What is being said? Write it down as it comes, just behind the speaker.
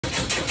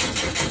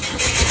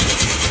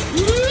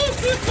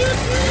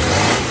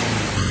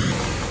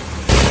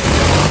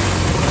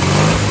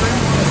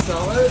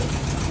good,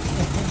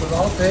 but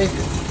I'll take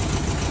it.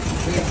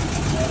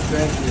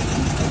 Thank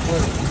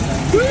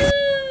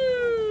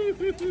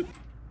you.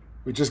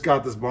 We just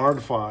got this barn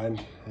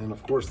find, and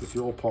of course the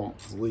fuel pump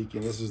is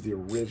leaking. This is the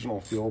original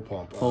fuel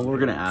pump. Well, we're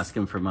gonna ask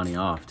him for money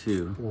off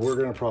too. We're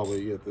gonna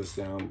probably get this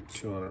down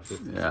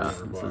 250, yeah,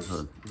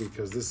 $300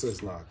 because this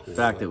is not cool. The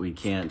fact that we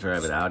can't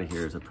drive it out of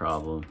here is a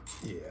problem.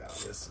 Yeah,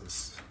 this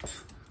is.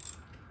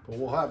 But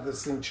we'll have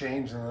this thing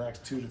changed in the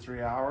next 2 to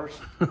 3 hours.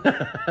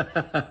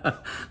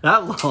 That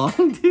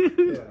long,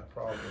 dude? Yeah,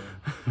 probably.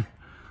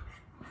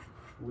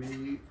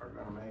 We are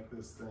gonna make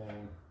this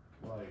thing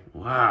like.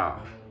 Wow.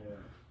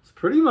 It's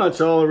pretty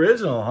much all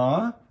original,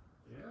 huh?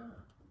 Yeah.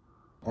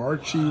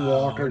 Archie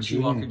Walker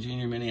Jr. Walker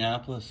Jr.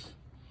 Minneapolis.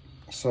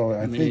 So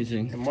I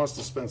Amazing. think it must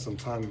have spent some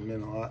time in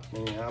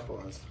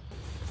Minneapolis.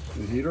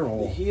 The heater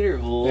hole. The heater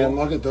hole. And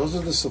look at those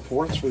are the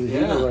supports for the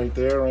heater right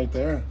there, right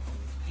there.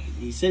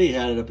 He said he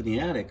had it up in the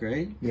attic,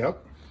 right?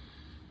 Yep.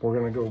 We're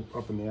gonna go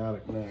up in the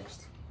attic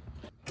next.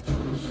 Do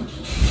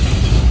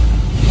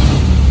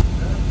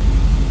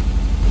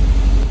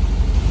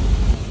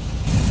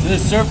the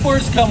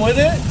surfboards come with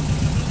it?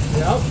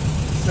 Yep.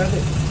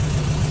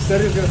 Said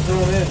he was gonna throw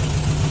them in.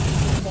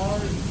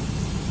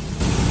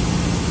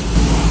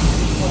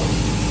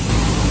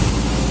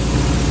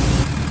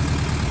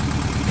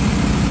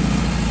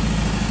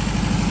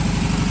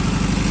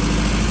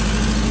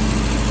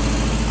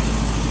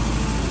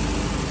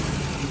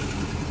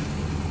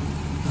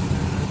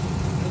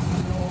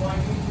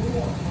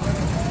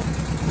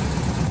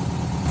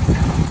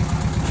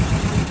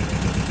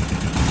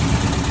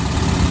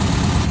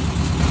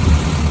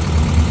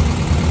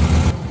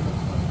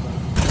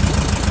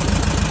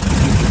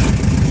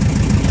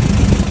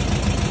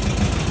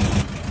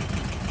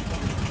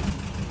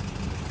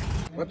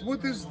 But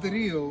what is the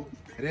real,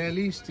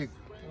 realistic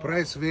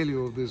price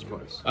value of this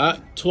bus?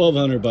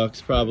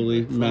 $1,200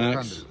 probably,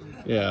 max.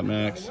 1,200. Yeah,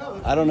 max.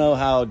 I don't know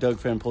how Doug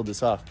Finn pulled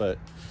this off, but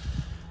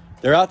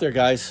they're out there,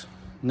 guys.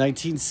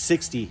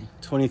 1960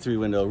 23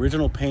 window,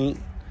 original paint,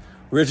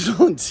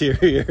 original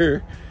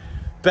interior,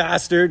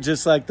 bastard,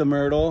 just like the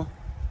Myrtle.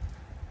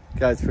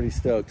 Guy's pretty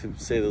stoked, to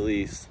say the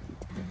least.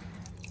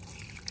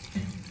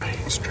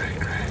 Straight,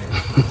 right?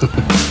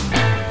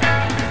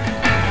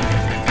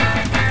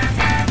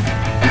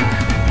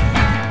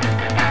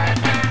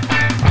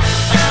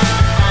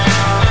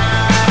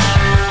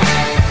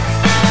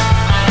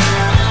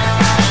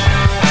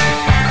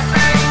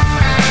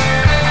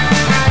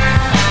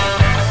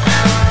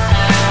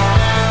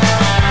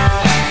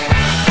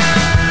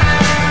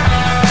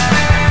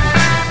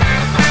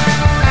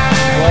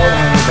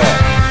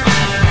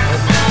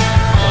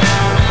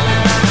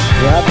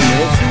 What happened to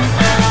this?